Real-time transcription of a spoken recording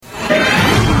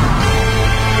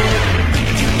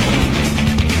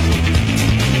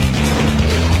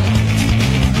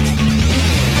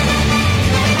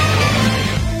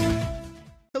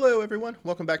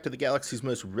Welcome back to the galaxy's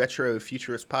most retro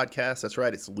futurist podcast. That's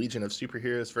right, it's Legion of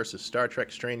Superheroes versus Star Trek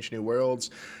Strange New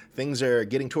Worlds. Things are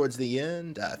getting towards the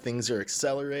end. Things are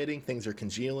accelerating. Things are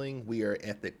congealing. We are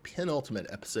at the penultimate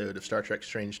episode of Star Trek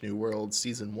Strange New Worlds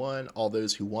Season 1, All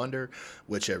Those Who Wander,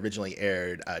 which originally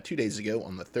aired 2 days ago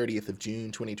on the 30th of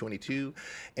June, 2022.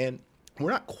 And we're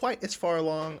not quite as far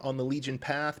along on the Legion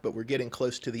path, but we're getting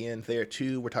close to the end there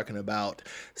too. We're talking about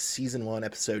Season 1,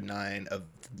 Episode 9 of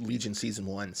Legion Season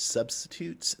 1,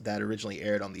 Substitutes, that originally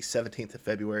aired on the 17th of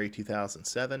February,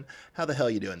 2007. How the hell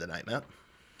you doing tonight, Matt?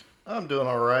 I'm doing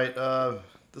all right.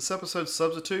 This episode,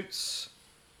 Substitutes,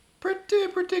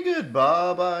 pretty good,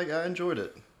 Bob. I enjoyed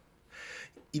it.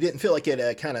 You didn't feel like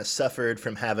it kind of suffered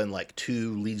from having like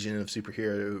 2 Legion of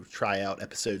Superhero tryout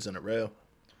episodes in a row?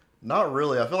 Not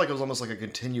really. I feel like it was almost like a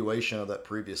continuation of that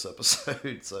previous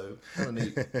episode, so kind of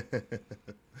neat.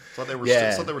 Thought they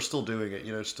were still doing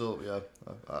it,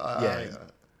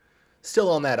 Still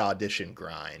on that audition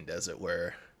grind, as it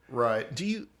were. Right.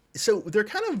 So they're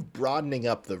kind of broadening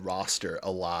up the roster a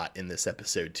lot in this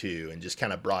episode too, and just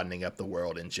kind of broadening up the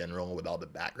world in general with all the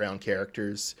background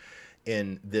characters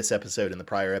in this episode and the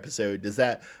prior episode. Does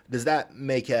that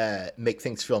make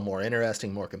things feel more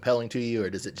interesting, more compelling to you, or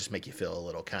does it just make you feel a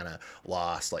little kind of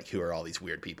lost, like who are all these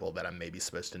weird people that I'm maybe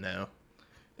supposed to know?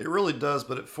 It really does,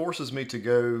 but it forces me to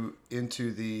go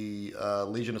into the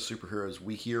Legion of Superheroes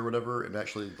wiki or whatever and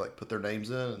actually like put their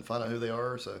names in and find out who they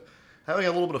are. So having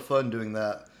a little bit of fun doing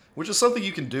that, which is something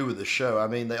you can do with this show. I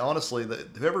mean,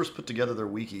 whoever's put together their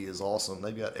wiki is awesome.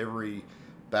 They've got every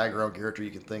background character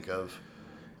you can think of.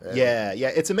 Yeah.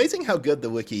 It's amazing how good the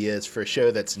wiki is for a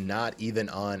show that's not even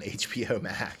on HBO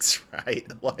Max, right?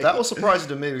 Like, that was surprising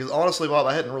to me because honestly, Bob,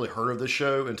 I hadn't really heard of this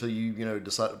show until you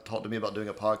decided to talk to me about doing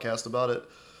a podcast about it.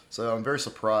 So I'm very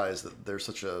surprised that there's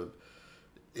such a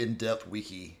in-depth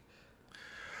wiki.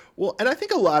 Well, and I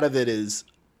think a lot of it is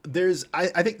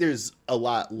I think there's a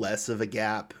lot less of a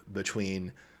gap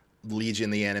between Legion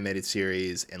the animated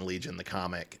series and Legion the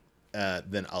comic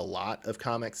than a lot of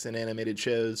comics and animated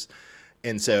shows.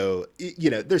 And so,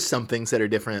 there's some things that are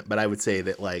different, but I would say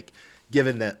that, like,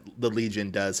 given that the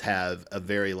Legion does have a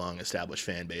very long established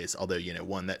fan base, although,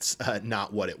 one that's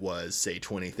not what it was, say,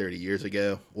 20, 30 years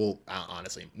ago. Well,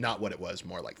 honestly, not what it was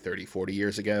more like 30, 40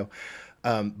 years ago.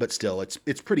 But still,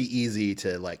 it's pretty easy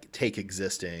to, like, take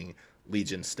existing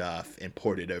Legion stuff and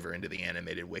port it over into the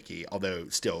animated wiki. Although,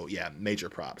 still, major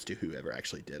props to whoever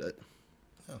actually did it.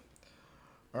 Yeah.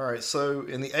 All right, so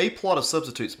in the A-plot of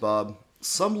Substitutes, Bob,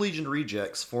 some Legion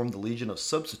rejects form the Legion of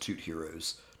Substitute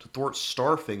Heroes to thwart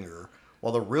Starfinger,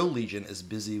 while the real Legion is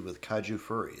busy with kaiju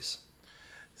furries.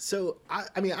 So, I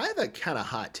have a kind of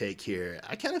hot take here.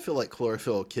 I kind of feel like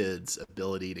Chlorophyll Kid's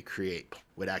ability to create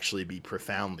would actually be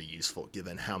profoundly useful,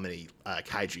 given how many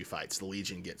kaiju fights the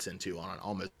Legion gets into on an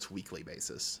almost weekly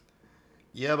basis.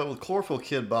 Yeah, but with Chlorophyll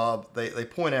Kid, Bob, they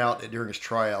point out during his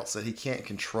tryouts that he can't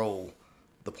control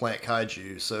the plant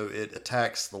kaiju, so it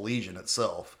attacks the Legion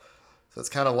itself. So it's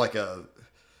kind of like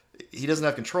he doesn't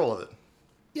have control of it.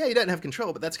 Yeah, he doesn't have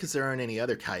control, but that's because there aren't any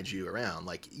other kaiju around.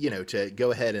 Like, to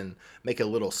go ahead and make a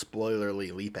little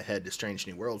spoilerly leap ahead to Strange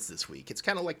New Worlds this week, it's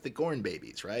kind of like the Gorn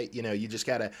babies, right? You just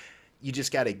gotta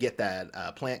get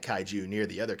that plant kaiju near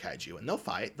the other kaiju, and they'll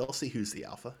fight. They'll see who's the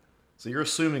alpha. So you're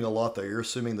assuming a lot there. You're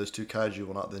assuming those 2 kaiju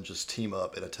will not then just team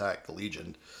up and attack the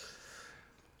Legion.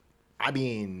 I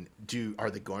mean, are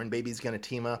the Gorn babies going to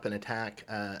team up and attack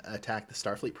the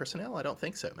Starfleet personnel? I don't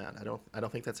think so, man. I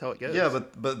don't think that's how it goes. Yeah,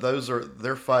 but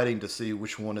they're fighting to see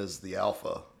which one is the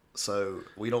alpha. So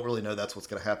we don't really know that's what's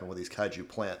going to happen with these kaiju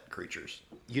plant creatures.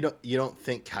 You don't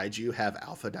think kaiju have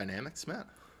alpha dynamics, Matt?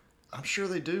 I'm sure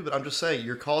they do, but I'm just saying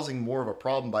you're causing more of a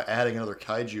problem by adding another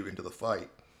kaiju into the fight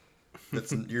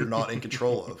that you're not in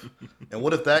control of. And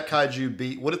what if the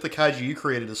kaiju you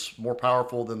created is more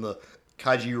powerful than the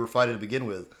kaiju you were fighting to begin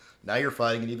with? Now you're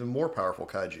fighting an even more powerful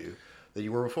kaiju than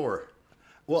you were before.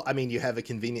 Well, I mean, you have a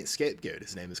convenient scapegoat.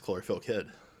 His name is Chlorophyll Kid.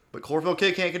 But Chlorophyll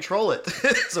Kid can't control it.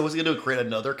 So what's he going to do? Create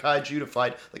another kaiju to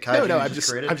fight the kaiju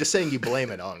created? I'm just saying you blame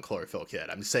it on Chlorophyll Kid.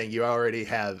 I'm just saying you already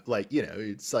have,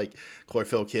 it's like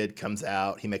Chlorophyll Kid comes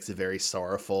out. He makes a very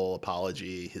sorrowful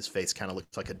apology. His face kind of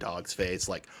looks like a dog's face,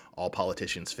 like all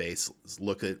politicians' face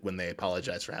look at when they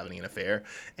apologize for having an affair.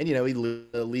 And, he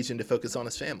leads Legion to focus on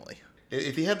his family.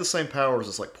 If he had the same powers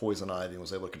as like Poison Ivy and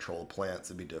was able to control the plants,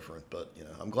 it'd be different. But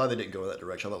I'm glad they didn't go in that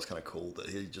direction. I thought it was kind of cool that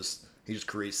he just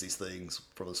creates these things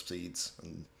from the seeds,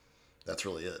 and that's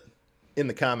really it. In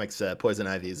the comics, Poison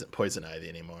Ivy isn't Poison Ivy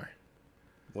anymore.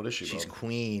 What is she? She's Bob?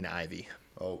 Queen Ivy.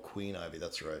 Oh, Queen Ivy.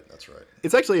 That's right.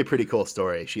 It's actually a pretty cool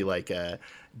story. She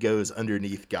goes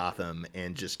underneath Gotham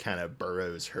and just kind of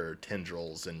burrows her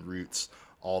tendrils and roots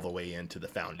all the way into the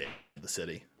foundation of the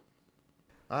city.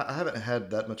 I haven't had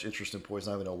that much interest in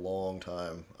Poison Ivy in a long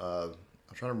time. I'm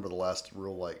trying to remember the last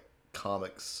real like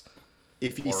comics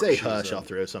If you arc say she was Hush, in. I'll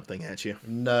throw something at you.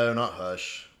 No, not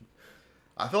Hush.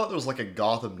 I felt like there was like a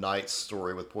Gotham Knights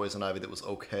story with Poison Ivy that was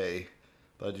okay,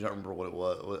 but I do not remember what it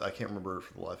was. I can't remember it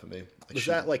for the life of me. Was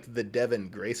that like the Devin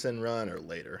Grayson run or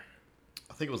later?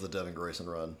 I think it was the Devin Grayson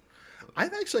run.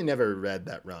 I've actually never read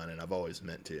that run, and I've always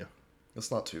meant to.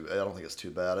 It's not too. I don't think it's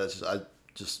too bad.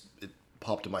 It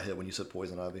popped in my head when you said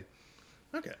Poison Ivy.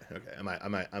 Okay. I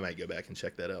might go back and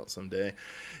check that out someday.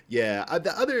 Yeah.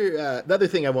 The other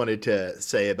thing I wanted to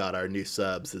say about our new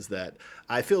subs is that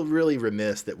I feel really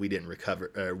remiss that we didn't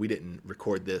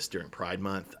record this during Pride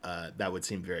Month. That would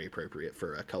seem very appropriate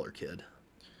for a color kid.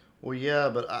 Well, yeah,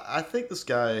 but I think this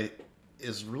guy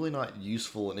is really not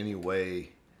useful in any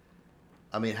way.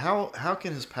 I mean, how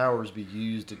can his powers be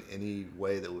used in any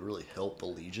way that would really help the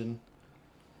Legion?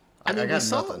 I mean, got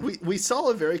nothing. we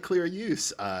saw a very clear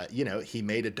use. He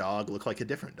made a dog look like a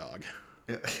different dog.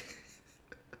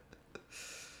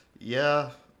 Yeah.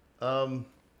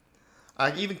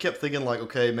 I even kept thinking like,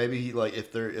 okay, maybe like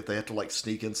if they have to like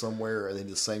sneak in somewhere and they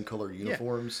need the same color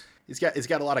uniforms. He's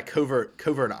got a lot of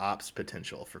covert ops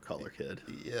potential for Color Kid.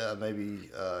 Yeah, maybe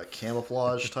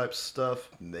camouflage type stuff.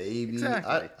 Maybe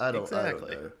Exactly. I don't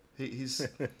know. He's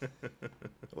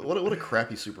what a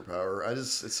crappy superpower.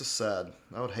 It's just sad.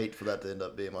 I would hate for that to end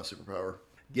up being my superpower.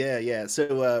 Yeah.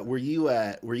 So, were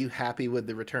you happy with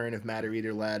the return of Matter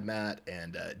Eater Lad, Matt?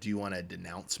 And do you want to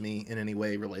denounce me in any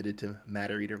way related to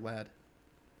Matter Eater Lad?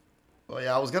 Well,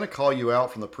 yeah, I was gonna call you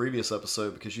out from the previous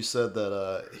episode because you said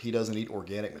that he doesn't eat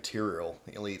organic material;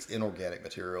 he only eats inorganic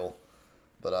material.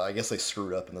 But I guess they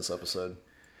screwed up in this episode.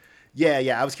 Yeah.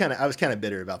 I was kind of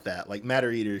bitter about that. Like Matter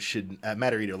Eater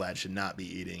Lad should not be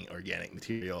eating organic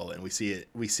material, and we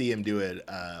see him do it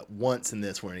once in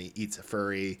this where he eats a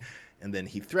furry, and then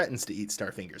he threatens to eat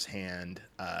Starfinger's hand.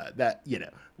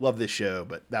 Love this show,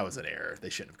 but that was an error. They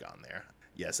shouldn't have gone there.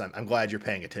 Yes, I'm glad you're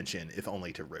paying attention, if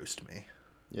only to roast me.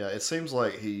 Yeah, it seems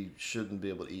like he shouldn't be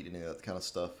able to eat any of that kind of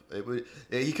stuff.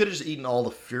 He could have just eaten all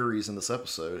the Furies in this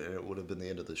episode, and it would have been the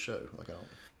end of the show. Like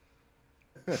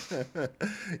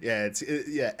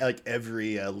like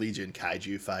every Legion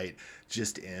kaiju fight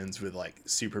just ends with like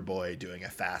Superboy doing a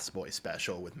Fast Boy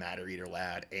special with Matter Eater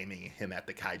Lad aiming him at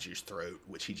the kaiju's throat,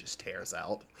 which he just tears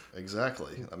out.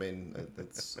 Exactly. I mean,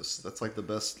 that's like the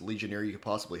best Legionnaire you could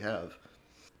possibly have.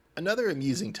 Another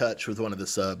amusing touch with one of the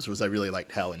subs was I really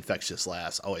liked how Infectious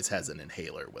Lass always has an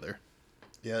inhaler with her.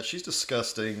 Yeah, she's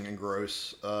disgusting and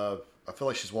gross. I feel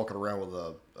like she's walking around with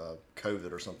a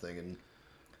COVID or something and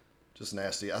just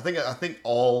nasty. I think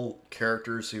all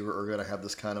characters who are going to have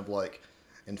this kind of like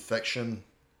infection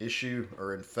issue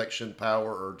or infection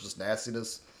power or just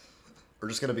nastiness are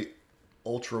just going to be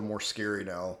ultra more scary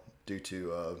now due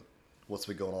to what's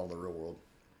been going on in the real world.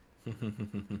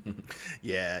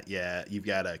 Yeah, you've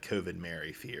got a COVID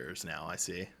Mary fears now, I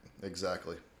see.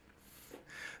 Exactly.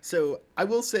 So I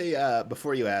will say,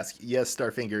 before you ask, yes,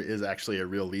 Starfinger is actually a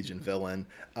real Legion villain.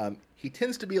 He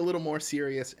tends to be a little more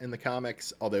serious in the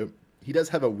comics, although he does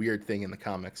have a weird thing in the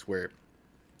comics where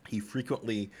he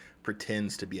frequently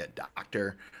pretends to be a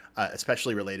doctor,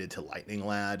 especially related to Lightning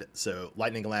Lad. So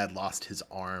Lightning Lad lost his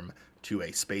arm to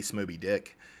a space Moby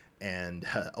Dick, and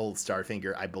old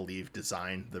Starfinger, I believe,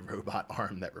 designed the robot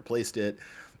arm that replaced it.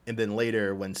 And then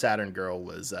later, when Saturn Girl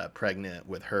was pregnant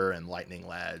with her and Lightning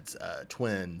Lad's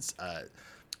twins,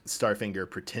 Starfinger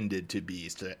pretended to be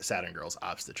Saturn Girl's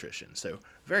obstetrician. So,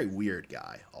 very weird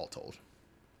guy, all told.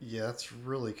 Yeah, that's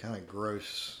really kind of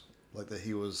gross. Like that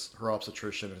he was her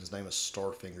obstetrician and his name is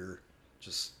Starfinger.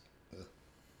 Just.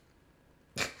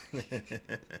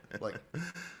 Like.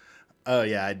 Oh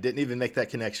yeah, I didn't even make that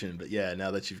connection, but yeah,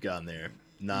 now that you've gone there,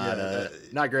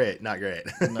 not great.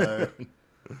 No,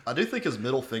 I do think his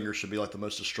middle finger should be like the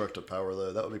most destructive power,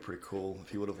 though. That would be pretty cool if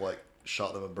he would have like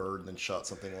shot them a bird and then shot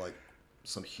something like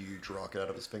some huge rocket out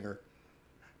of his finger.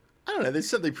 I don't know. There's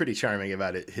something pretty charming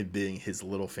about it, him being his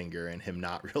little finger and him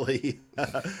not really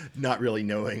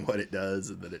knowing what it does,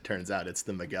 and that it turns out it's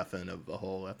the MacGuffin of the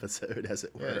whole episode, as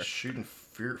it were. Yeah, shooting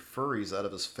furries out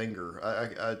of his finger.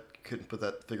 I couldn't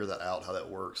figure that out how that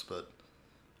works, but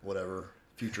whatever.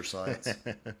 Future science.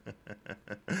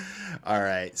 All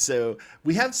right. So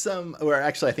we have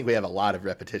I think we have a lot of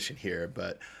repetition here,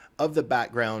 but of the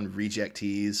background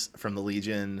rejectees from the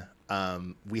Legion,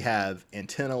 we have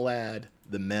Antenna Lad,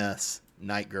 The Mess,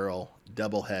 Night Girl,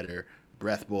 Doubleheader,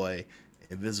 Breath Boy,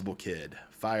 Invisible Kid,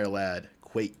 Fire Lad,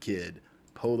 Quake Kid,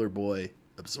 Polar Boy,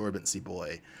 Absorbency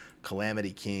Boy,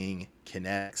 Calamity King,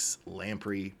 Kinex,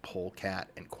 Lamprey, Polecat,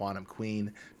 and Quantum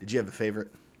Queen. Did you have a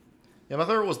favorite? Yeah, my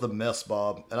favorite was The Mess,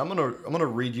 Bob, and I'm gonna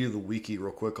read you the wiki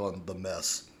real quick on The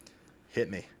Mess.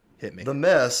 Hit me. Hit me. The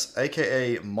Mess,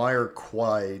 aka Meyer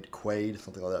Quaid,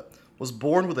 something like that, was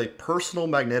born with a personal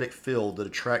magnetic field that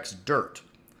attracts dirt.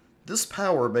 This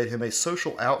power made him a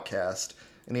social outcast,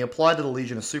 and he applied to the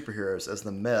Legion of Superheroes as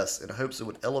the Mess in hopes it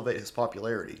would elevate his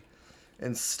popularity.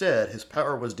 Instead, his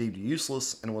power was deemed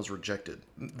useless and was rejected.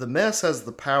 The Mess has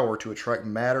the power to attract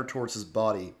matter towards his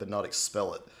body, but not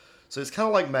expel it. So it's kind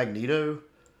of like Magneto,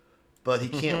 but he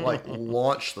can't like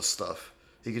launch the stuff.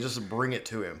 He can just bring it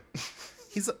to him.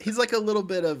 He's like a little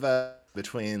bit of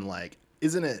between like,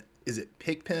 is it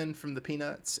Pigpen from the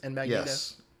Peanuts and Magneto?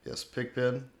 Yes,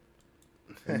 Pigpen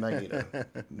and Magneto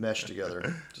meshed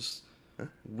together. Just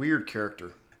weird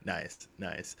character. Nice.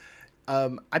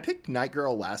 I picked Night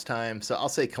Girl last time, so I'll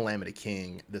say Calamity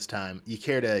King this time. You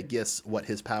care to guess what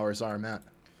his powers are, Matt?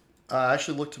 I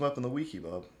actually looked him up in the wiki,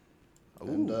 Bob.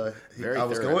 And very I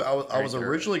was thorough. I was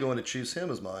originally going to choose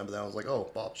him as mine, but then I was like, oh,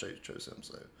 Bob chose him.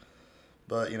 So,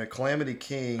 but Calamity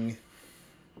King,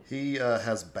 he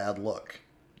has bad luck.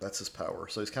 That's his power.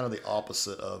 So he's kind of the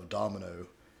opposite of Domino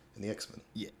in the X-Men.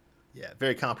 Yeah,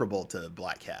 very comparable to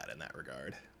Black Cat in that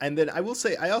regard. And then I will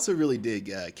say I also really dig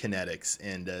Kinetics,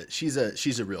 and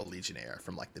she's a real Legionnaire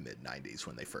from like the mid '90s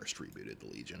when they first rebooted the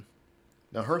Legion.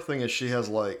 Now her thing is she has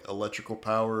like electrical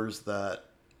powers that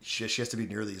she has to be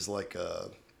near these like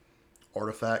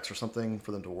artifacts or something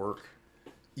for them to work.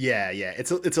 Yeah, it's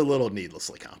a little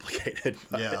needlessly complicated.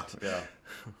 But Yeah.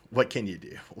 What can you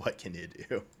do?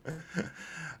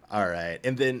 All right,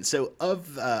 and then so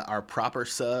of our proper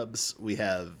subs, we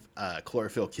have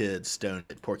Chlorophyll Kid, Stone,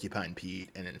 Porcupine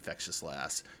Pete, and Infectious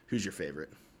Lass. Who's your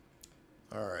favorite?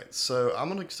 All right, so I'm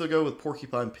gonna still go with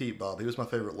Porcupine Pete, Bob. He was my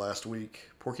favorite last week.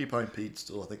 Porcupine Pete's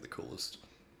still, I think, the coolest.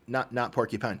 Not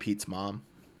Porcupine Pete's mom.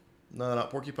 No, not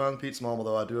Porcupine Pete's mom,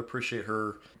 although I do appreciate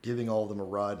her giving all of them a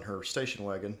ride in her station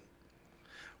wagon.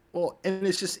 Well, and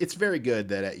it's very good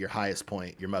that at your highest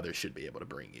point, your mother should be able to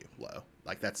bring you low.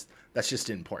 Like that's just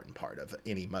an important part of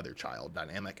any mother-child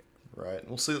dynamic. Right.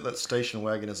 We'll see that station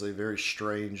wagon is a very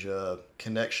strange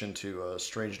connection to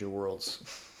Strange New Worlds.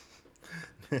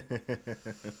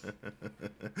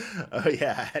 Oh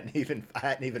yeah, I hadn't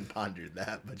even pondered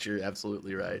that, but you're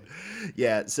absolutely right.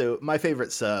 Yeah, so my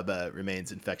favorite sub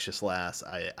remains Infectious Lass.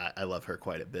 I love her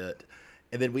quite a bit.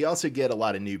 And then we also get a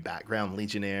lot of new background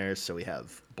Legionnaires. So we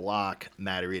have Block,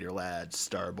 Matter Eater Lad,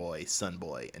 Starboy,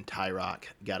 Sunboy, and Tyrock.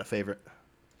 Got a favorite?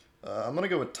 I'm gonna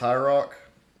go with Tyrock,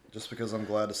 just because I'm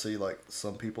glad to see like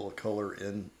some people of color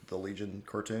in the Legion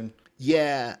cartoon.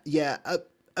 Yeah.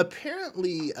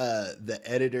 Apparently, the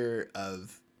editor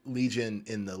of Legion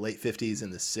in the late 50s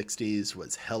and the 60s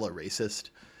was hella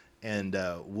racist and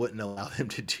wouldn't allow them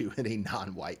to do any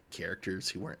non-white characters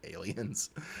who weren't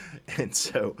aliens. And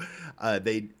so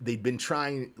they'd been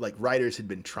trying, like writers had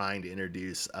been trying to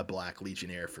introduce a black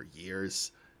Legionnaire for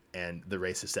years, and the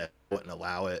racist wouldn't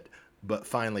allow it. But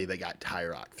finally, they got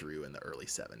Tyrock through in the early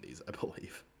 70s, I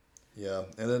believe. Yeah,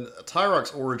 and then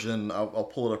Tyrock's origin, I'll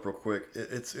pull it up real quick.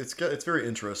 It's very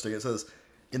interesting. It says,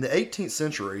 in the 18th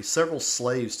century, several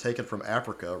slaves taken from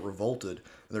Africa revolted,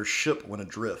 and their ship went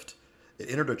adrift. It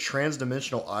entered a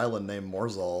transdimensional island named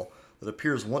Marzal that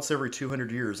appears once every 200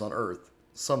 years on Earth,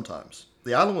 sometimes.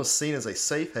 The island was seen as a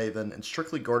safe haven and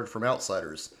strictly guarded from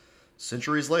outsiders.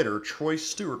 Centuries later, Troy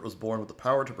Stewart was born with the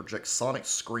power to project sonic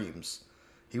screams.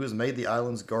 He was made the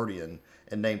island's guardian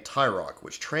and named Tyrock,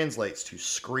 which translates to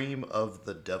Scream of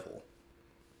the Devil.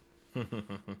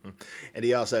 And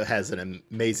he also has an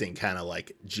amazing kind of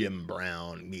like Jim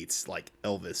Brown meets like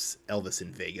Elvis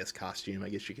in Vegas costume, I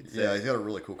guess you could say. Yeah, he's got a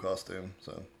really cool costume.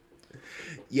 So,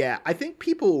 yeah, I think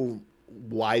people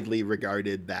widely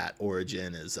regarded that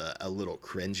origin as a little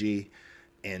cringy,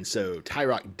 and so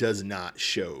Tyrock does not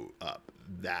show up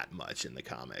that much in the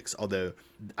comics. Although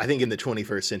I think in the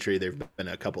 21st century there have been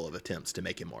a couple of attempts to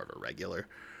make him more of a regular.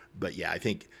 But yeah, I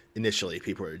think initially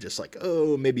people were just like,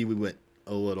 oh, maybe we went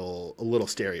a little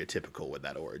stereotypical with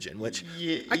that origin, which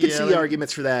I could see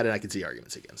arguments for that, and I could see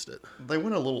arguments against it. They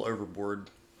went a little overboard.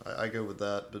 I go with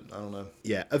that, but I don't know.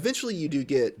 Yeah, eventually you do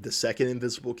get the second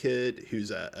Invisible Kid,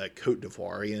 who's a Cote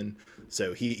d'Ivoirian,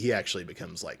 so he actually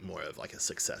becomes like more of like a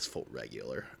successful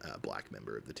regular black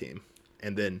member of the team.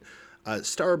 And then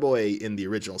Starboy in the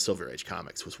original Silver Age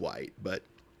comics was white, but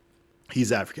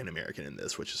he's African American in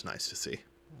this, which is nice to see.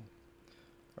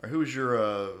 All right, who's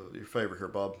your favorite here,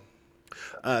 Bob?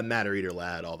 Matter Eater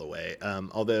Lad all the way.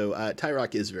 Although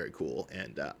Tyrock is very cool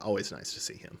and always nice to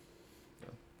see him.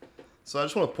 So I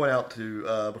just want to point out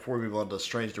before we move on to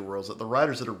Strange New Worlds, that the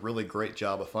writers did a really great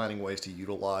job of finding ways to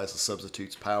utilize the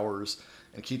substitute's powers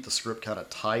and keep the script kind of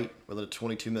tight within a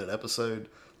 22-minute episode.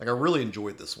 Like I really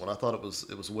enjoyed this one. I thought it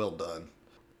was well done.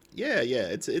 Yeah, yeah,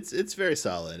 it's very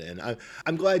solid, and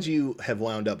I'm glad you have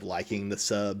wound up liking the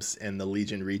subs and the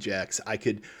Legion rejects. I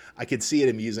could see it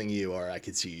amusing you, or I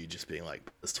could see you just being like,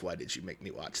 "Why did you make me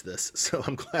watch this?" So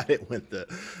I'm glad it went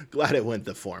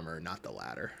the former, not the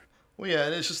latter. Well, yeah,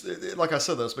 and it's just like I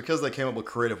said, though, it's because they came up with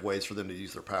creative ways for them to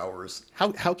use their powers.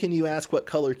 How can you ask what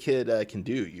Color Kid can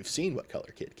do? You've seen what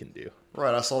Color Kid can do.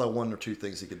 Right, I saw that one or two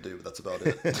things he could do, but that's about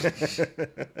it.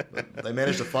 But they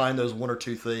managed to find those one or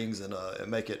two things and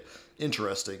make it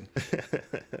interesting.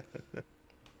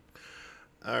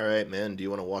 All right, man. Do you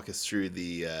want to walk us through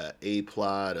the A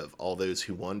plot of All Those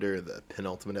Who Wonder, the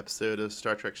penultimate episode of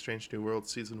Star Trek: Strange New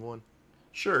Worlds Season 1?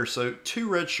 Sure, so two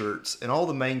red shirts and all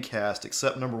the main cast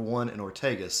except number one and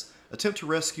Ortegas attempt to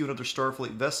rescue another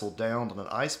Starfleet vessel downed on an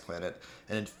ice planet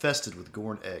and infested with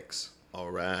Gorn eggs.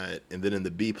 All right. And then in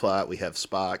the B plot, we have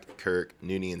Spock, Kirk,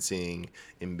 Noonien Singh,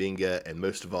 Mbinga, and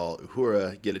most of all,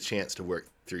 Uhura get a chance to work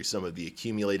through some of the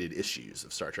accumulated issues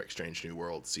of Star Trek: Strange New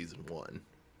Worlds Season 1.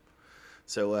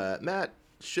 So, Matt,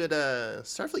 should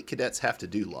Starfleet cadets have to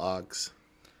do logs?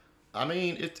 I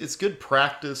mean, it's good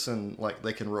practice and like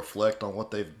they can reflect on what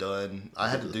they've done. I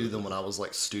had to do them when I was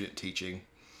like student teaching.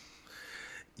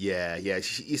 Yeah, yeah.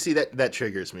 You see, that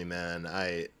triggers me, man.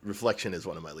 Reflection is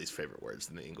one of my least favorite words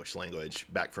in the English language,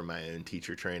 back from my own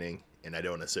teacher training, and I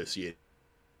don't associate.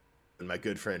 When my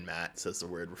good friend Matt says the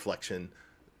word reflection,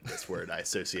 this word I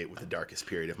associate with the darkest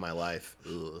period of my life.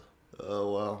 Ugh.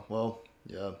 Oh, well,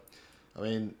 yeah. I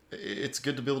mean, it's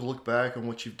good to be able to look back on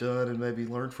what you've done and maybe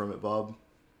learn from it, Bob.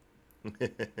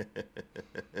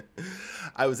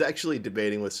 I was actually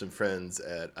debating with some friends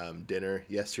at dinner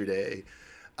yesterday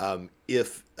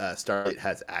if Starfleet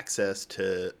has access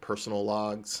to personal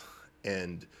logs,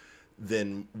 and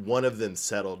then one of them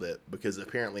settled it because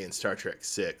apparently in Star Trek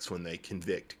 6, when they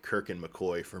convict Kirk and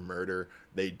McCoy for murder,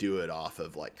 they do it off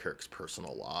of like Kirk's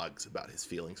personal logs about his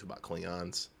feelings about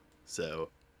Klingons. So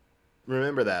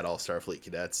remember that, all Starfleet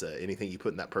cadets. Anything you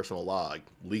put in that personal log,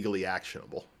 legally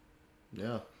actionable.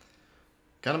 Yeah.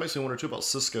 Kind of makes me wonder too about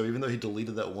Cisco. Even though he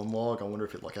deleted that one log, I wonder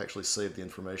if it like actually saved the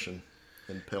information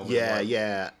in Pale. Yeah,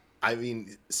 yeah. I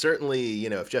mean, certainly,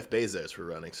 if Jeff Bezos were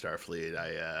running Starfleet,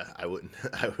 I wouldn't.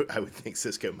 I would think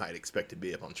Cisco might expect to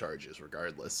be up on charges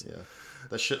regardless. Yeah,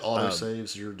 that shit auto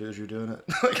saves as you're doing it.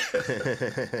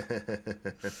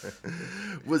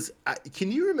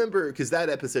 Can you remember? Because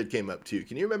that episode came up too.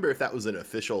 Can you remember if that was an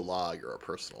official log or a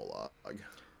personal log?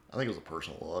 I think it was a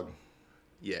personal log.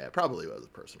 Yeah, it probably was a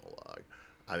personal log.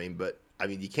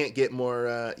 You can't get more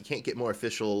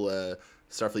official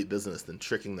Starfleet business than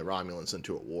tricking the Romulans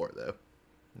into a war, though.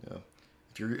 Yeah,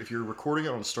 if you're recording it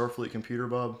on a Starfleet computer,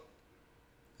 Bob,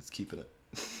 it's keeping it.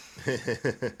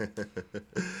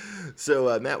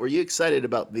 So, Matt, were you excited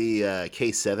about the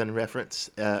K7 reference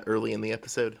early in the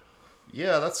episode?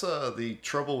 Yeah, that's the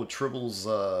Trouble with Tribble's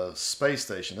space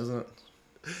station, isn't it?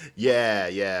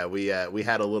 Yeah. We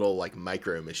had a little like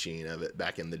micro machine of it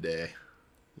back in the day.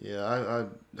 Yeah,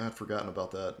 I had forgotten about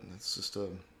that. It's just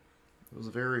it was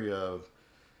a very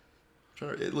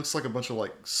it looks like a bunch of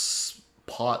like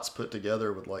pots put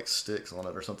together with like sticks on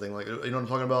it or something, like, you know what I'm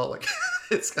talking about, like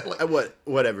it's kind of like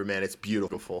whatever, man, it's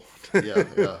beautiful. yeah.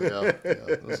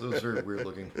 It was very weird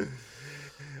looking.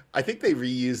 I think they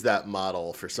reused that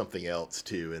model for something else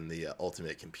too in the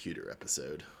Ultimate Computer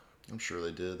episode. I'm sure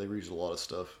they did. They reused a lot of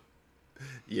stuff.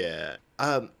 Yeah.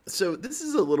 So this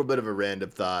is a little bit of a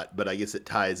random thought, but I guess it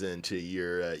ties into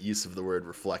your use of the word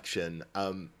reflection.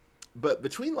 But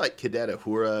between like Cadet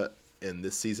Uhura in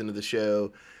this season of the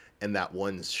show and that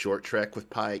one short trek with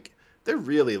Pike, they're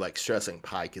really like stressing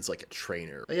Pike as like a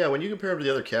trainer. Yeah, when you compare him to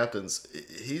the other captains,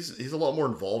 he's a lot more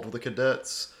involved with the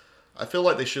cadets. I feel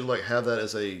like they should like have that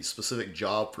as a specific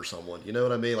job for someone. You know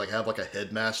what I mean? Like have like a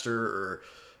headmaster or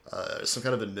some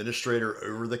kind of administrator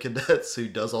over the cadets who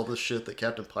does all this shit that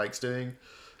Captain Pike's doing.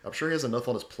 I'm sure he has enough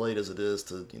on his plate as it is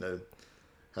to,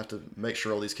 have to make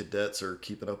sure all these cadets are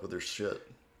keeping up with their shit.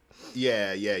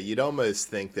 Yeah. You'd almost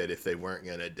think that if they weren't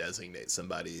going to designate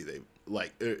somebody, they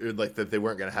like that they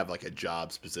weren't going to have like a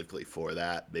job specifically for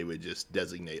that. They would just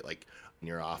designate like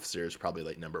your officers, probably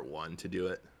like number one, to do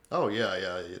it. Oh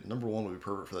yeah. Number one would be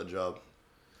perfect for that job.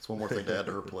 It's one more thing to add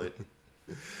to her plate.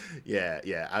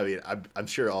 Yeah. I mean, I'm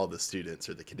sure all the students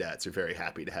or the cadets are very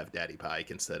happy to have Daddy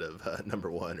Pike instead of number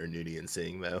one or Noonien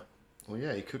Singh, though. Well,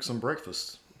 yeah, he cooks some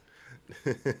breakfast.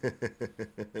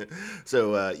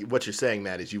 So what you're saying,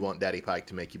 Matt, is you want Daddy Pike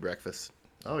to make you breakfast?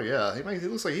 Oh yeah, he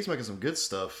looks like he's making some good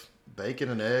stuff. Bacon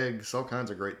and eggs, all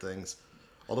kinds of great things.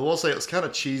 Although I'll say it's kind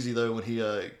of cheesy though when he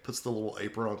puts the little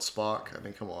apron on Spock. I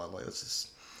mean, come on, like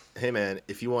Hey man,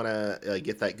 if you want to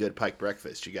get that good pike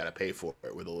breakfast, you got to pay for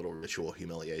it with a little ritual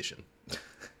humiliation.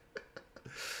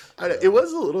 It Yeah.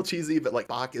 was a little cheesy, but like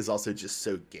Bach is also just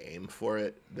so game for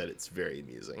it that it's very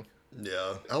amusing.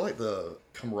 Yeah, I like the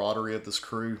camaraderie of this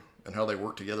crew and how they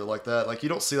work together like that. Like you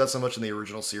don't see that so much in the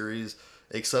original series,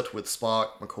 except with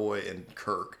Spock, McCoy, and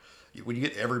Kirk. When you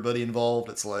get everybody involved,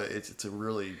 it's like it's a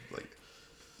really like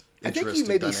I think you interesting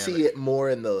maybe dynamic. see it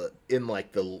more in the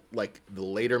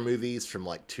later movies from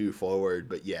like two forward,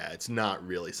 but yeah, it's not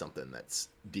really something that's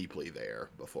deeply there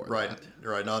before Right, that.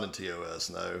 right. Not in TOS,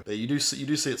 no. But you do see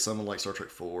it some in like Star Trek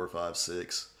 4, 5,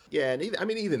 6. Yeah, and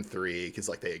even three, because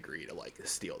like they agree to like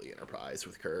steal the Enterprise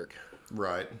with Kirk.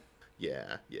 Right.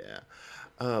 Yeah, yeah.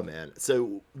 Oh man.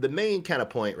 So the main kind of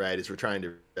point, right, is we're trying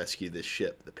to rescue this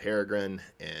ship, the Peregrine,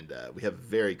 and we have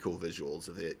very cool visuals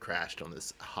of it crashed on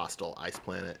this hostile ice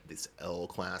planet, this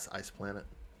L-class ice planet.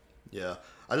 Yeah.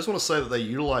 I just want to say that they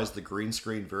utilized the green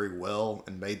screen very well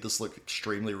and made this look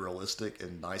extremely realistic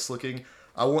and nice looking.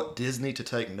 I want Disney to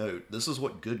take note. This is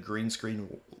what good green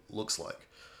screen looks like.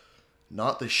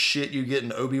 Not the shit you get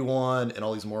in Obi-Wan and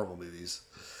all these Marvel movies.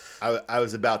 I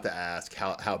was about to ask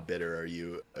how bitter are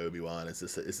you, Obi-Wan? Is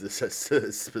this a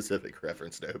specific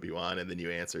reference to Obi-Wan? And then you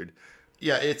answered,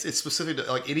 Yeah, it's specific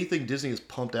to like anything Disney has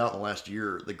pumped out in the last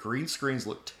year. The green screens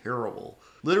look terrible.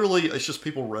 Literally, it's just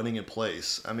people running in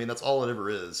place. I mean, that's all it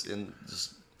ever is. And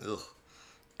just ugh.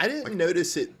 I didn't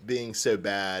notice it being so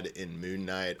bad in Moon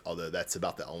Knight, although that's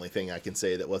about the only thing I can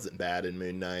say that wasn't bad in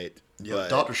Moon Knight. Yeah, But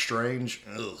Doctor Strange.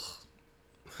 Ugh.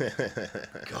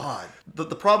 God.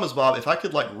 The problem is, Bob, if I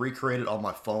could like recreate it on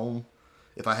my phone,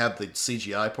 if I have the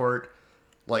CGI part,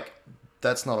 like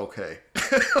that's not okay.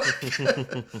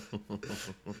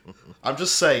 I'm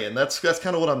just saying that's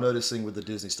kind of what I'm noticing with the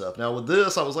Disney stuff. Now with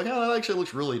this, I was like, oh, that actually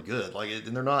looks really good. Like,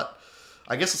 and they're not.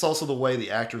 I guess it's also the way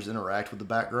the actors interact with the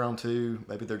background too.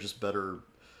 Maybe they're just better.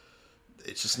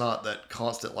 It's just not that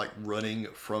constant like running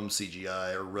from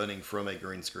CGI or running from a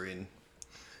green screen.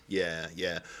 yeah,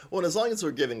 yeah. Well, and as long as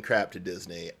we're giving crap to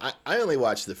Disney, I only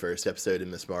watched the first episode of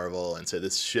Miss Marvel, and so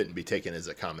this shouldn't be taken as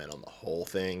a comment on the whole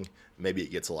thing. Maybe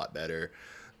it gets a lot better.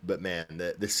 But man,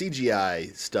 the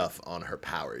CGI stuff on her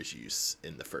powers use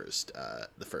in the first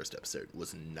episode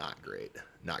was not great,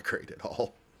 not great at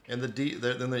all. And then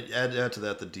they add to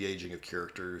that the de aging of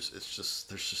characters. It's just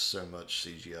there's just so much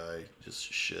CGI,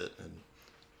 just shit. And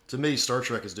to me, Star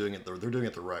Trek is doing it. They're doing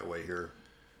it the right way here.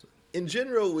 In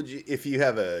general, would you, if you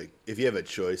have a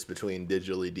choice between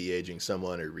digitally de-aging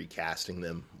someone or recasting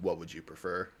them, what would you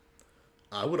prefer?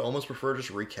 I would almost prefer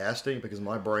just recasting because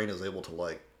my brain is able to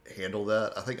like handle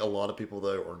that. I think a lot of people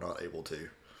though are not able to.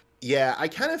 Yeah, I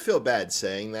kind of feel bad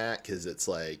saying that because it's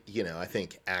like, I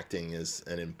think acting is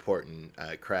an important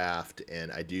craft,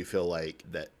 and I do feel like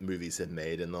that movies have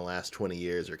made in the last 20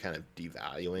 years are kind of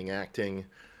devaluing acting.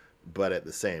 But at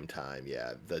the same time,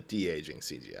 yeah, the de-aging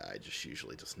CGI just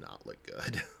usually does not look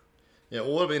good. Yeah,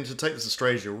 well, I mean, to take this to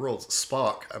Strange New Worlds,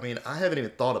 Spock. I mean, I haven't even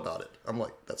thought about it. I'm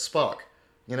like, that's Spock.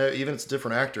 Even if it's a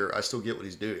different actor, I still get what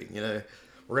he's doing.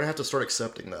 We're gonna have to start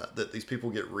accepting that these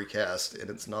people get recast, and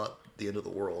it's not the end of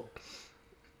the world.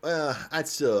 I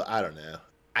don't know.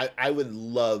 I would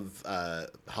love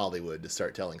Hollywood to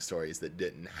start telling stories that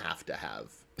didn't have to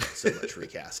have so much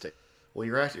recasting. Well,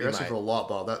 you're asking might. for a lot,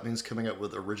 Bob. That means coming up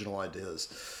with original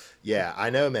ideas. Yeah, I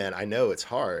know, man. I know it's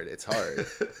hard. It's hard.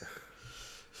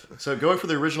 So going for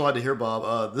the original idea here,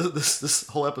 Bob. This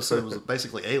whole episode was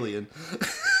basically Alien.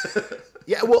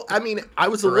 Yeah, well, I mean, I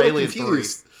was a Or little Alien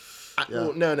confused. 3. Yeah.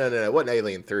 Well, no, it wasn't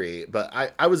Alien 3, but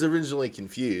I was originally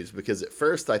confused because at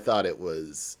first I thought it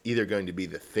was either going to be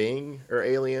The Thing or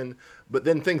Alien, but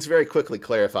then things very quickly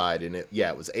clarified, and it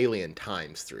was Alien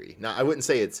times 3. Now, I wouldn't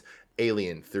say it's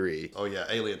Alien 3. Oh yeah,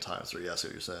 Alien times 3. Yeah, I see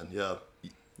what you're saying. Yeah.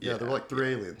 Yeah, they're Yeah. like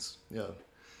 3 aliens. Yeah.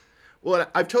 Well,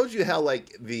 I've told you how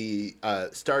like the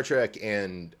Star Trek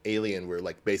and Alien were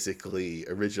like basically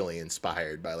originally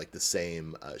inspired by like the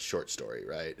same short story,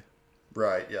 right?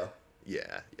 Right. Yeah.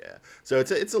 Yeah, yeah. So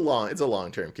it's a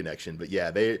long term connection, but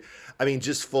yeah, I mean,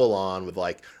 just full on with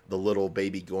like the little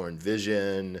baby Gorn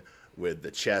vision, with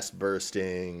the chest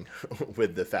bursting,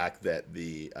 with the fact that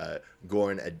the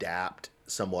Gorn adapt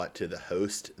somewhat to the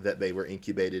host that they were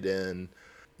incubated in.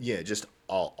 Yeah, just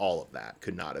all of that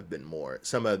could not have been more.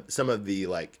 Some of the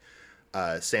like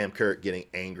Sam Kirk getting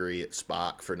angry at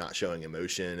Spock for not showing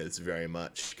emotion is very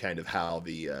much kind of how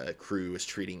the crew was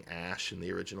treating Ash in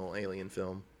the original Alien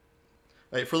film.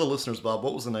 Hey, for the listeners, Bob,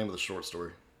 what was the name of the short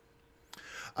story?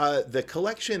 The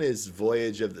collection is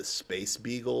Voyage of the Space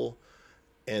Beagle,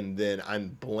 and then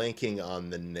I'm blanking on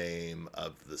the name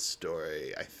of the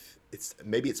story.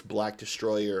 It's Black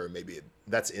Destroyer, or maybe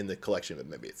that's in the collection, but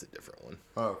maybe it's a different one.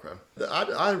 Oh, okay.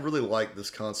 I really like this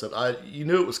concept. You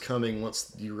knew it was coming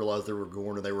once you realized they were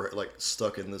Gorn and they were like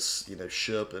stuck in this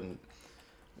ship and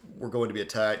were going to be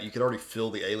attacked. You could already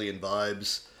feel the alien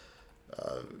vibes.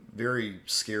 Very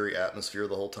scary atmosphere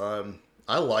the whole time.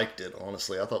 I liked it,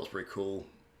 honestly. I thought it was pretty cool.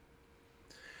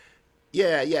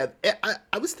 Yeah, yeah.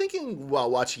 I was thinking while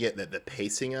watching it that the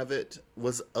pacing of it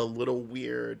was a little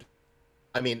weird.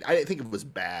 I mean, I didn't think it was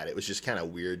bad. It was just kind of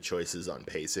weird choices on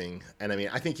pacing. And I mean,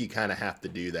 I think you kind of have to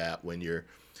do that when you're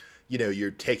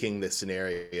taking the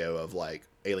scenario of like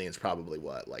Aliens probably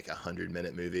what, like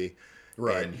 100-minute movie.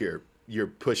 Right. And you're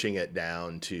pushing it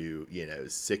down to,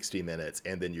 60 minutes,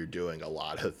 and then you're doing a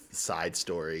lot of side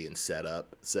story and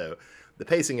setup. So the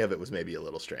pacing of it was maybe a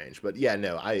little strange, but yeah,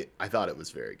 no, I thought it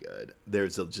was very good.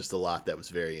 There's just a lot that was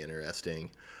very interesting.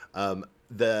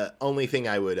 The only thing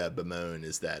I would bemoan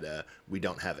is that we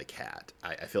don't have a cat.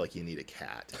 I feel like you need a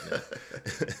cat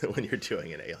when you're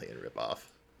doing an Alien ripoff.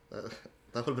 That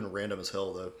would have been random as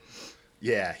hell, though.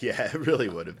 Yeah, it really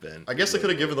would have been. I guess they could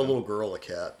have given the little girl a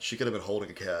cat. She could have been holding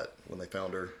a cat when they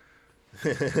found her.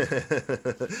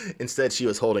 Instead, she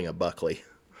was holding a Buckley.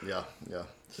 Yeah.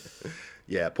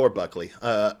 Yeah, poor Buckley.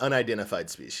 Unidentified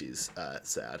species.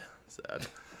 Sad.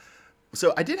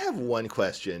 So I did have one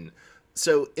question.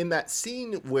 So in that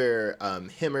scene where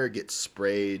Himmer gets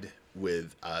sprayed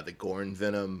with the Gorn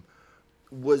venom,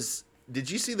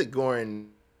 did you see the Gorn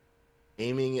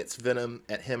aiming its venom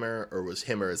at Himmer, or was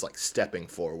Himmer as like stepping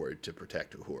forward to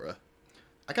protect Uhura?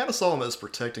 I kind of saw him as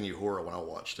protecting Uhura when I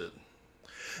watched it.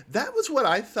 That was what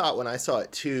I thought when I saw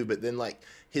it too, but then like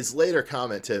his later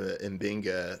comment to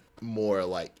M'Benga, more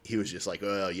like he was just like,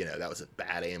 oh, that was a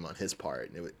bad aim on his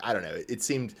part. And I don't know. It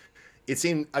seemed.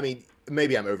 I mean,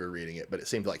 maybe I'm overreading it, but it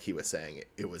seemed like he was saying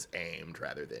it was aimed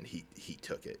rather than he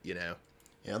took it. Yeah,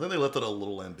 I think they left it a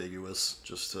little ambiguous,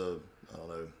 just to, I don't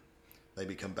know,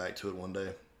 maybe come back to it one day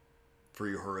for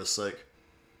Uhura's sake.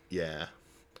 Yeah.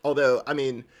 Although, I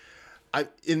mean,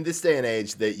 in this day and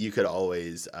age, that you could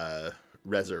always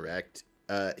resurrect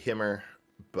Himmer,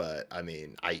 but I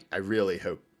mean, I really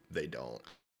hope they don't.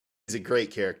 He's a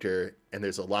great character, and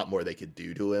there's a lot more they could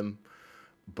do to him,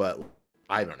 but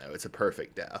I don't know. It's a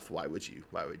perfect death. Why would you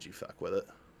fuck with it?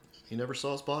 You never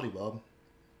saw his body, Bob.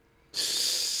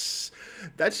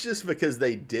 That's just because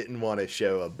they didn't want to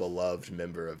show a beloved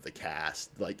member of the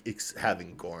cast like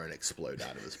having Gorn explode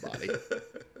out of his body.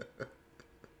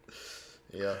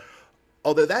 Yeah.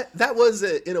 Although that was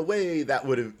in a way that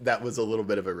was a little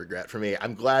bit of a regret for me.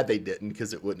 I'm glad they didn't,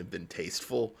 because it wouldn't have been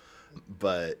tasteful.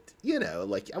 But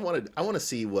like I want to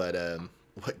see what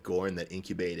Gorn that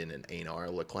incubated in Anar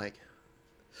look like.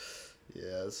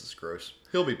 Yeah, this is gross.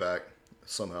 He'll be back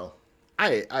somehow.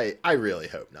 I really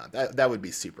hope not. That would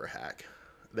be super hack.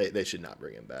 They should not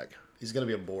bring him back. He's gonna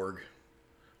be a Borg.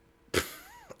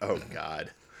 Oh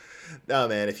God. No,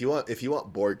 man. If you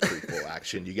want Borg prequel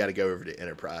action, you got to go over to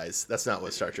Enterprise. That's not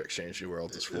what Star Trek: Strange New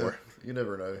Worlds is for. You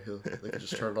never know. They can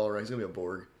just turn it all around. He's gonna be a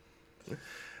Borg.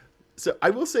 So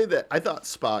I will say that I thought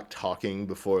Spock talking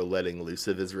before letting loose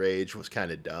of his rage was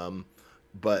kind of dumb,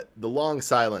 but the long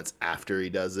silence after he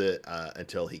does it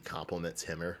until he compliments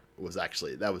Himmer was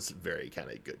very kind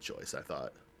of good choice, I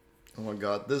thought. Oh my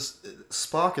God, this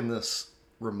Spock in this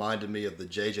reminded me of the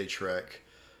JJ Trek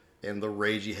and the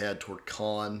rage he had toward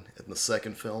Khan in the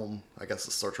second film. I guess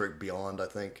it's Star Trek Beyond, I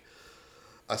think.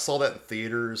 I saw that in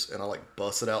theaters, and I like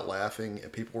busted out laughing,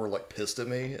 and people were like pissed at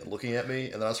me and looking at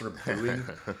me, and then I started booing.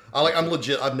 I'm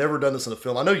legit. I've never done this in a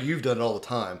film. I know you've done it all the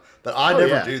time, but I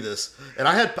never do this. And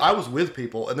I was with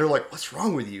people, and they're like, "What's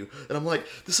wrong with you?" And I'm like,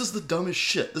 "This is the dumbest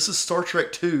shit. This is Star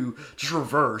Trek 2 just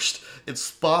reversed, and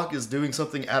Spock is doing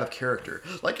something out of character.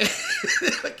 Like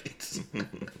it's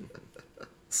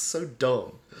so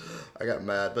dumb." I got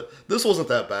mad, but this wasn't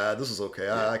that bad. This was okay.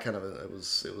 I kind of it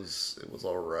was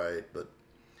all right, but.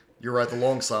 You're right. The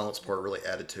long silence part really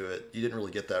added to it. You didn't really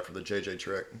get that from the JJ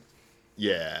Trek.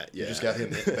 Yeah. You just got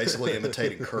him basically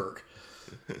imitating Kirk.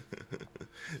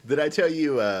 Did I tell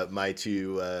you my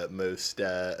two most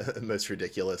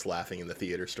ridiculous laughing in the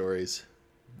theater stories?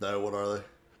 No, what are they?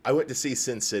 I went to see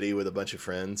Sin City with a bunch of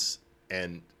friends,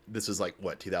 and this was like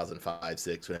 2005,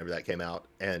 6, whenever that came out,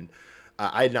 and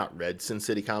I had not read Sin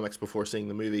City comics before seeing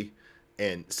the movie,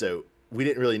 and so we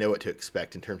didn't really know what to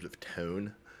expect in terms of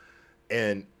tone,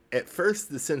 and at first,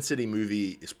 the Sin City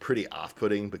movie is pretty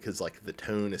off-putting because, like, the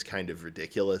tone is kind of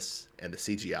ridiculous and the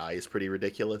CGI is pretty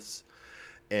ridiculous.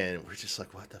 And we're just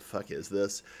like, what the fuck is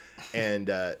this? And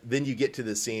then you get to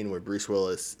the scene where Bruce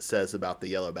Willis says about the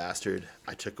yellow bastard,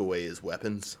 "I took away his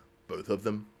weapons," both of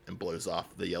them and blows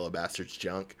off the yellow bastard's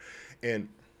junk. And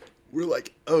we're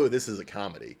like, oh, this is a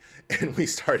comedy. And we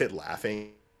started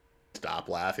laughing, stop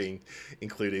laughing,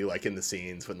 including like in the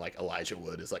scenes when like Elijah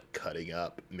Wood is like cutting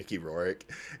up Mickey Rourke,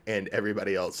 and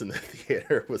everybody else in the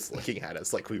theater was looking at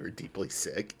us like we were deeply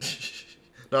sick.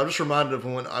 No, I'm just reminded of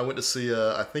when I went to see,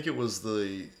 I think it was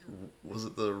the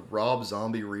Rob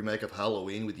Zombie remake of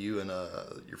Halloween with you and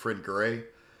your friend Gray?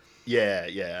 Yeah,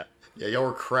 yeah. Yeah, y'all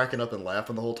were cracking up and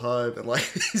laughing the whole time, and like,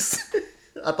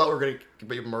 I thought we were going to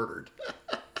be murdered.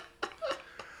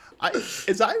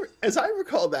 As I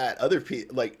recall that other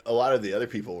people, like a lot of the other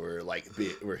people were like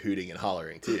were hooting and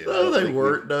hollering too. No, they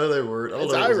weren't. No, they weren't. I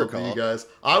don't know what was up with you guys.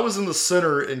 I was in the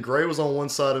center, and Gray was on one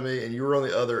side of me, and you were on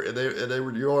the other,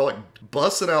 and you were like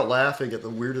busting out laughing at the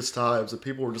weirdest times, and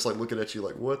people were just like looking at you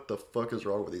like, "What the fuck is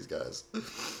wrong with these guys?"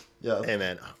 Yeah. Hey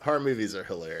man, horror movies are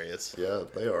hilarious. Yeah,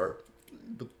 they are.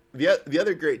 But the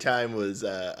other great time was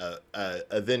a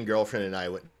then girlfriend and I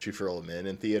went to True for Old Men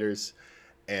in theaters.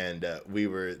 And we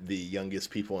were the youngest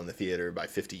people in the theater by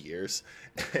 50 years.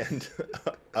 And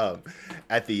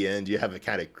at the end, you have a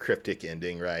kind of cryptic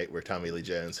ending, right? Where Tommy Lee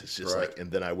Jones is just like, and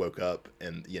then I woke up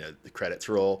and, the credits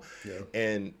roll. Yeah.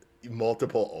 And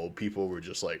multiple old people were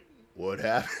just like, what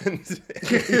happened?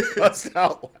 And we bust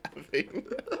out laughing.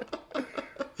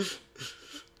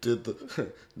 Did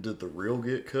the reel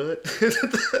get cut?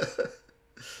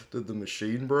 Did the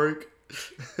machine break?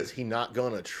 Is he not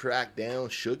going to track down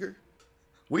Sugar?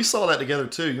 We saw that together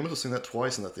too. You must have seen that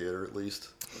twice in the theater, at least.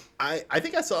 I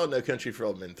think I saw No Country for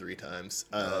Old Men 3 times.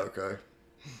 Okay.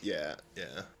 Yeah.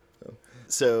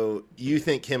 So you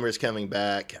think Himmer's coming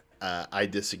back? I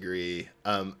disagree.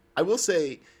 I will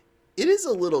say it is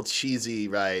a little cheesy,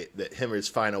 right? That Himmer's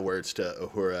final words to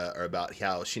Uhura are about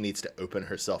how she needs to open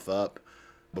herself up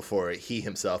before he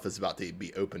himself is about to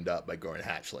be opened up by Gorn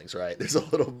hatchlings, right? There's a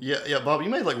little... Yeah, Bob, you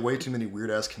made like way too many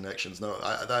weird-ass connections. No,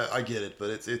 I get it, but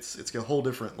it's a whole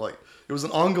different, like, it was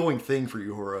an ongoing thing for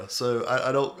Uhura, so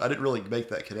I didn't really make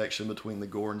that connection between the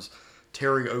Gorns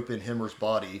tearing open Himmer's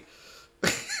body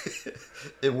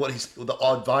and the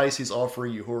advice he's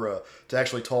offering Uhura to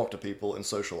actually talk to people and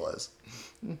socialize.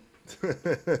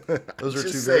 Those are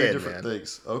two very different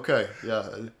things. Okay, yeah.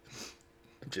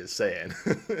 Just saying.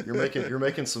 You're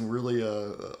making some really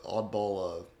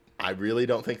oddball. I really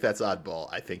don't think that's oddball.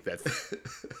 I think that's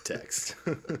text.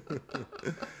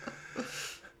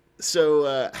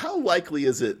 So, how likely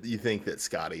is it you think that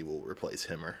Scotty will replace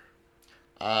Himmer?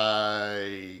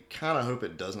 I kind of hope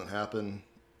it doesn't happen.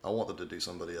 I want them to do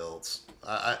somebody else.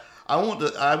 I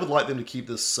would like them to keep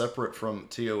this separate from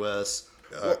TOS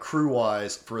crew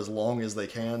wise for as long as they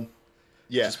can.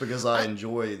 Yeah, just because I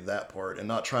enjoy that part and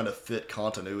not trying to fit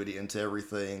continuity into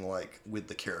everything like with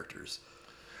the characters.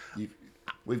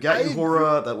 We've got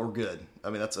Uhura that we're good. I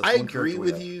mean, that's I agree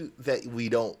with you that we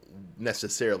don't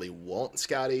necessarily want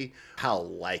Scotty. How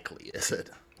likely is it?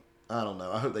 I don't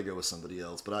know. I hope they go with somebody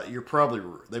else, but they probably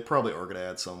are going to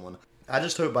add someone. I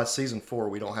just hope by season 4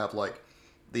 we don't have like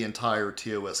the entire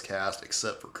TOS cast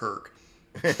except for Kirk.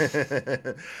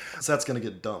 So that's going to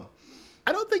get dumb.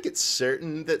 I don't think it's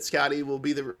certain that Scotty will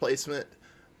be the replacement,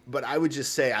 but I would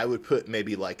just say I would put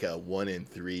maybe like a 1 in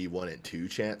 3, 1 in 2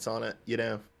 chance on it,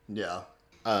 Yeah.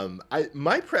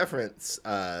 My preference,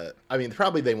 I mean,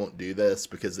 probably they won't do this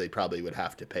because they probably would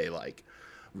have to pay like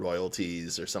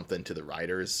royalties or something to the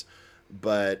writers.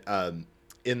 But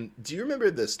do you remember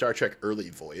the Star Trek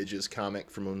Early Voyages comic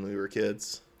from when we were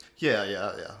kids?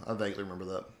 Yeah. I vaguely remember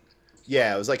that.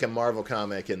 Yeah, it was like a Marvel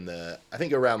comic I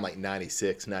think around like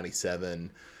 96,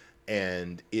 97,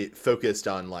 and it focused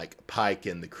on like Pike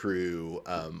and the crew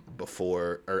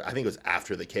before, or I think it was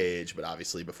after the Cage, but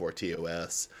obviously before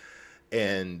TOS.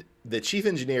 And the chief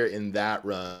engineer in that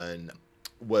run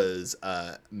was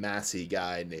a Massey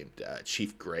guy named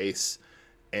Chief Grace,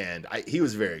 and he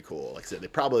was very cool. Like I said,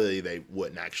 they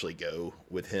wouldn't actually go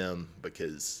with him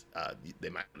because they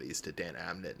might release to Dan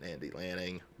Abnett and Andy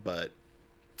Lanning, but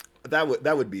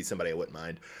that would be somebody I wouldn't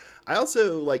mind. I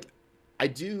also I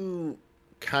do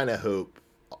kind of hope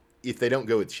if they don't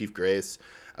go with Chief Grace,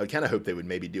 I would kind of hope they would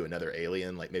maybe do another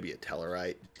alien, like maybe a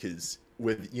Tellarite, because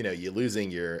with you losing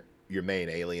your main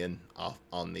alien off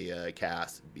on the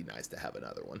cast, it'd be nice to have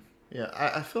another one. Yeah,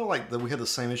 I feel like that we had the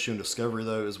same issue in Discovery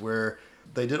though, is where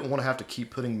they didn't want to have to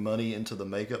keep putting money into the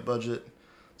makeup budget,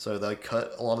 so they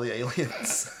cut a lot of the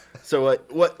aliens. So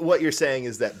what you're saying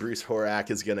is that Bruce Horak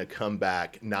is going to come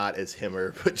back not as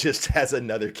Himmer, but just as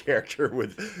another character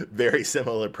with very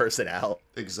similar personality,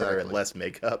 exactly, and less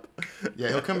makeup. Yeah,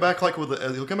 he'll come back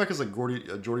he'll come back as a Geordie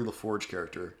LaForge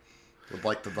character with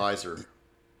like the visor.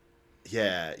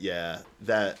 Yeah,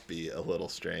 that'd be a little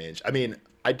strange. I mean,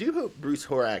 I do hope Bruce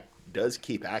Horak does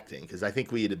keep acting, because I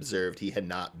think we had observed he had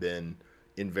not been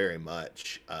in very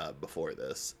much before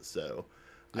this. So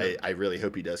I really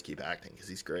hope he does keep acting, because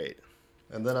he's great.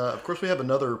 And then, of course, we have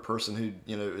another person who,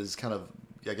 is kind of,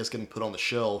 I guess, getting put on the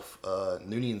shelf,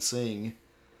 Noonien Singh,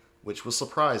 which was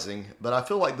surprising. But I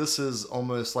feel like this is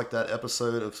almost like that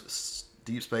episode of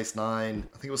Deep Space Nine.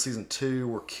 I think it was season 2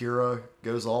 where Kira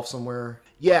goes off somewhere.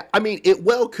 Yeah, I mean, it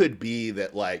well could be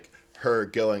that, like, her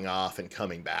going off and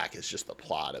coming back is just the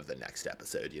plot of the next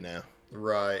episode,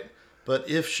 Right. But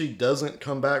if she doesn't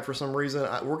come back for some reason,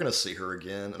 we're going to see her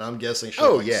again. And I'm guessing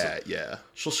she'll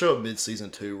she'll show up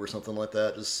mid-season 2 or something like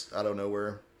that, just out of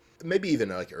nowhere. Maybe even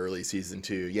like early season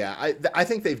 2. Yeah, I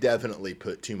think they've definitely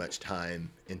put too much time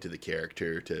into the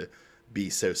character to be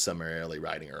so summarily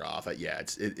writing her off.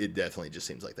 It definitely just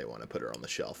seems like they want to put her on the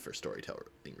shelf for storytelling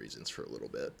reasons for a little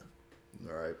bit.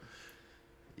 All right.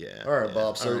 Yeah. All right,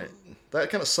 Bob. So that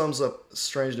kind of sums up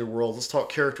Strange New Worlds. Let's talk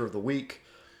character of the week.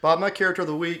 Bob, my character of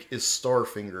the week is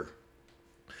Starfinger.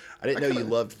 I didn't know you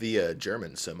loved the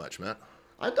Germans so much, Matt.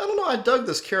 I don't know. I dug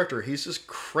this character. He's just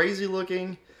crazy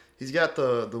looking. He's got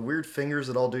the weird fingers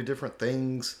that all do different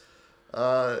things.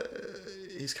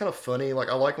 He's kind of funny. Like,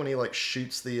 I like when he like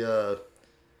shoots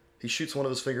he shoots one of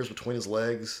his fingers between his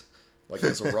legs, like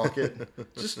as a rocket.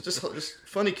 just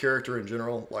funny character in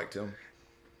general. Liked him.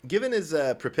 Given his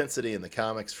propensity in the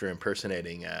comics for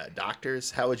impersonating doctors,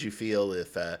 how would you feel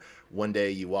if one day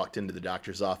you walked into the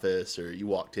doctor's office, or you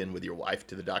walked in with your wife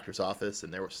to the doctor's office,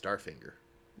 and there was Starfinger?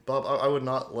 Bob, I would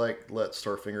not let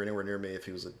Starfinger anywhere near me if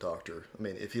he was a doctor. I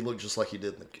mean, if he looked just like he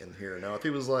did in here. Now, if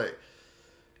he was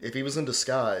in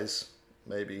disguise,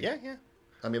 maybe. Yeah.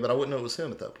 I mean, but I wouldn't know it was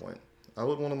him at that point. I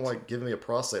wouldn't want him like giving me a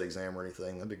prostate exam or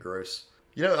anything. That'd be gross.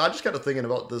 I just got to thinking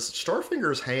about this.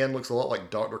 Starfinger's hand looks a lot like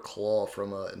Dr. Claw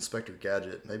from Inspector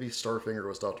Gadget. Maybe Starfinger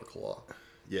was Dr. Claw.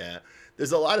 Yeah.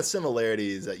 There's a lot of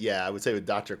similarities, I would say, with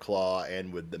Dr. Claw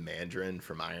and with the Mandarin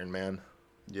from Iron Man.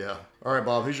 Yeah. All right,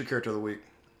 Bob, who's your character of the week?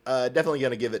 Definitely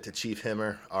going to give it to Chief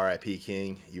Himmer, R.I.P.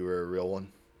 King. You were a real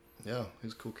one. Yeah,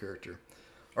 he's a cool character.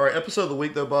 All right, episode of the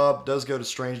week, though, Bob, does go to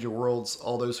Strange New Worlds,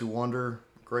 All Those Who Wander.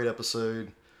 Great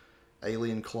episode.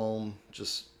 Alien clone.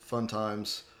 Just fun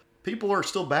times. People are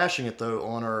still bashing it, though,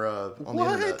 on the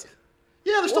internet.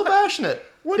 Yeah, they're still bashing it.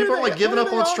 People are like giving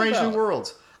up on Strange New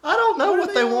Worlds. I don't know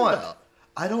what they want.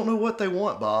 I don't know what they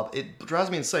want, Bob. It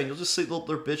drives me insane. You'll just see they're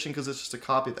bitching because it's just a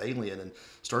copy of Alien, and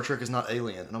Star Trek is not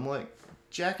Alien. And I'm like,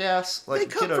 jackass. Like, they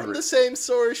come from the same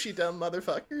source, you dumb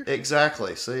motherfucker.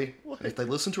 Exactly. See, if they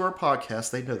listen to our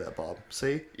podcast, they know that, Bob.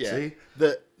 See, See,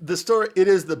 the story. It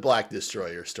is the Black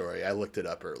Destroyer story. I looked it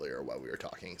up earlier while we were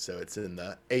talking. So it's in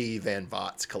the A. Van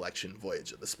Vogt's collection,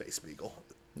 Voyage of the Space Beagle.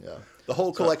 Yeah, the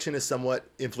whole collection is somewhat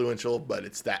influential, but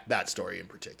it's that story in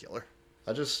particular.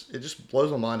 It just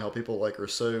blows my mind how people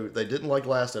they didn't like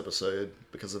last episode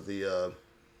because of the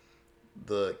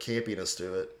campiness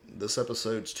to it. This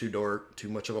episode's too dark, too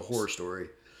much of a horror story.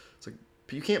 It's like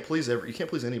you can't please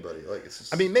anybody. Like, it's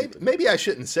just maybe I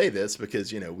shouldn't say this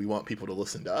because we want people to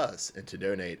listen to us and to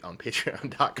donate on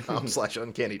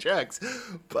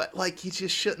patreon.com/uncannychecks, but like you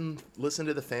just shouldn't listen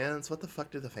to the fans. What the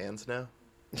fuck do the fans know?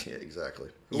 Yeah, exactly.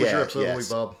 What was your episode of the week,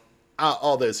 Bob?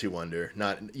 All Those Who Wonder.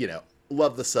 Not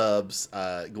love the subs.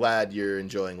 Glad you're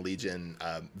enjoying Legion.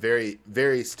 Very,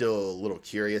 very still a little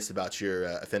curious about your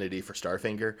affinity for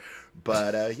Starfinger,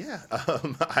 but I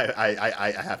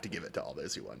have to give it to All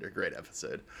Those Who Wonder. Great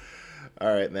episode.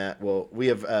 All right, Matt. Well, we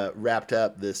have wrapped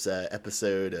up this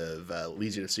episode of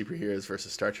Legion of Superheroes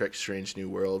versus Star Trek: Strange New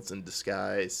Worlds in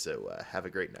Disguise. So have a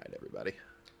great night, everybody.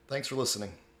 Thanks for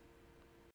listening.